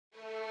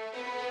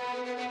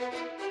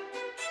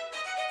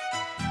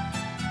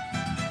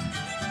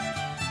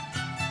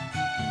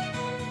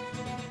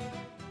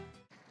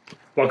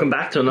Welcome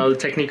back to another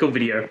technical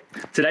video.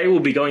 Today we'll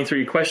be going through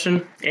your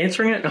question,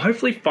 answering it, and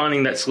hopefully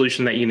finding that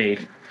solution that you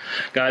need.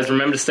 Guys,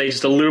 remember to stay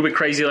just a little bit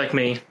crazy like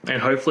me,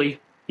 and hopefully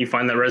you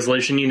find that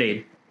resolution you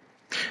need.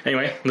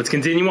 Anyway, let's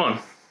continue on.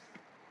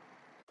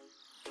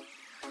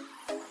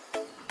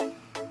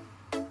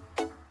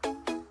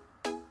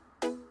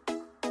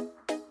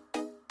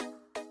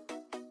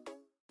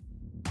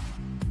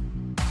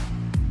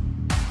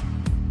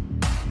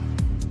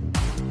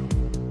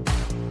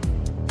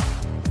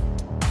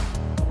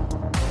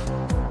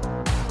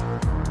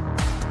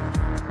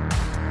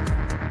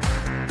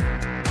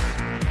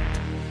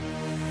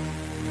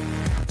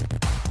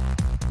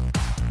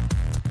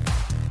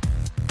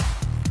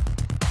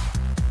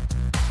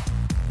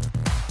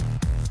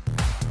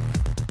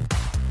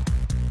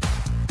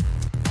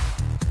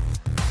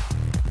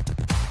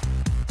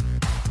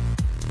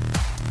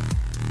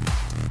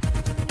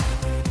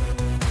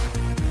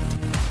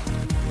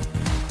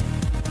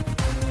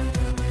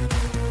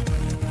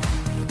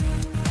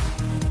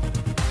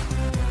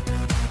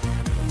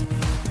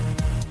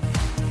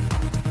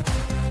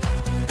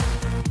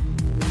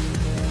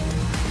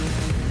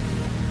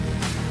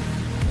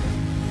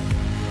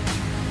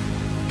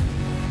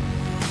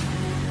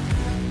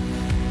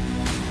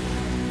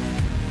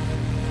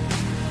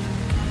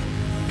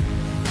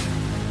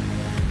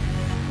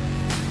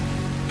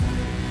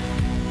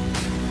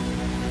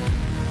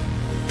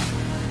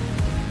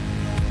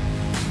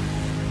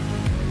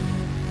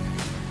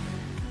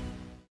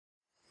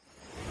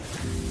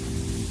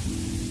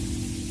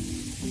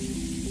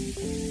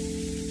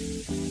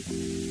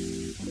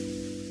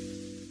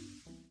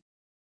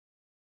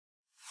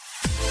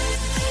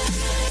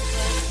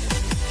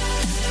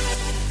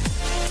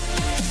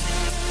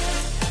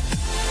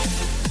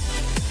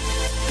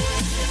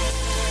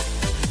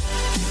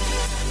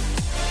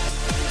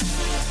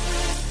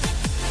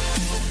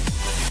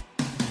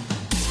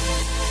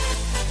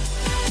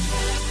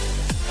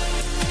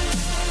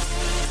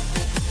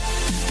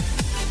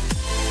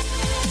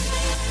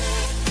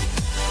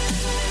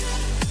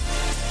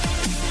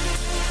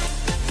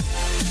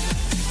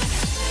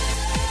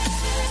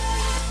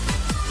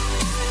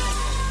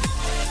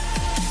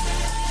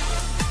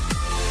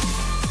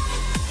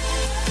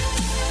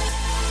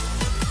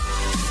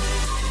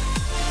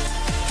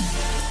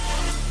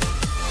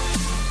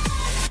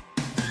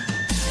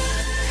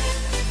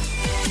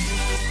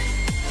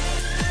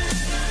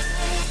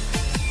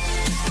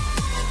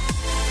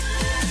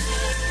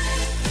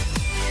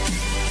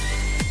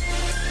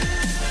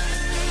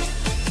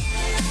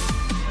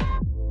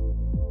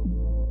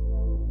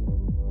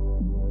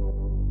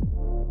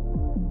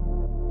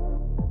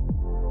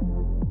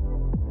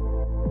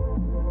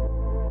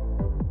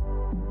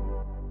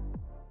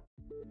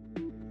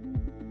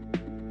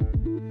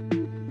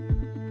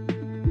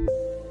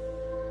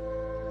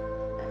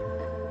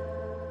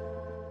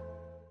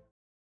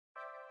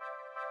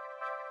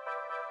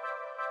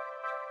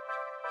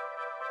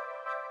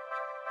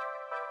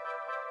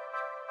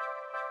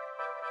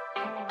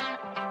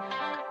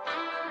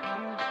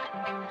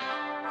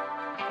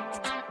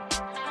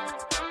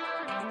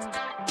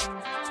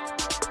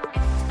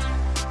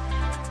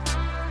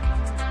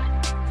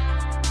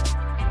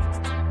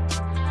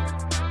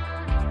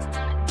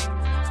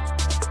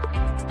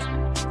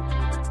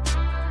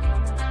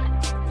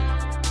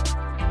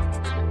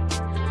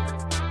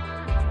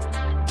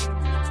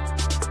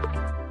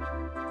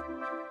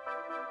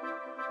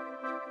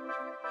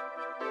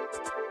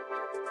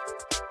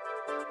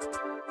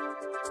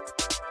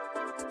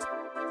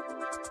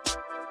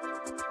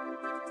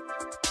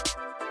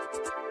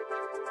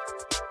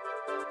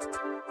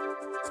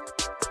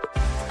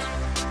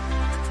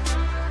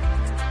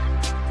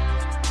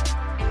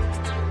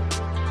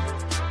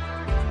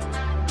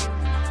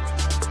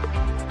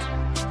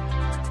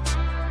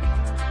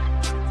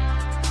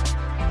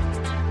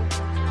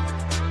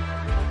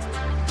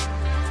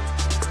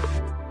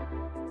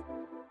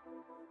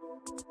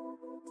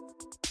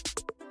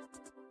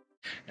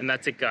 And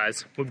that's it,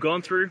 guys. We've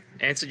gone through,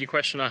 answered your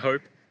question, I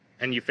hope,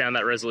 and you found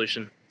that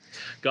resolution.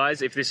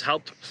 Guys, if this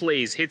helped,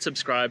 please hit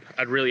subscribe.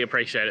 I'd really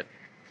appreciate it.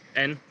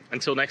 And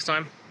until next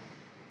time,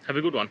 have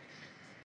a good one.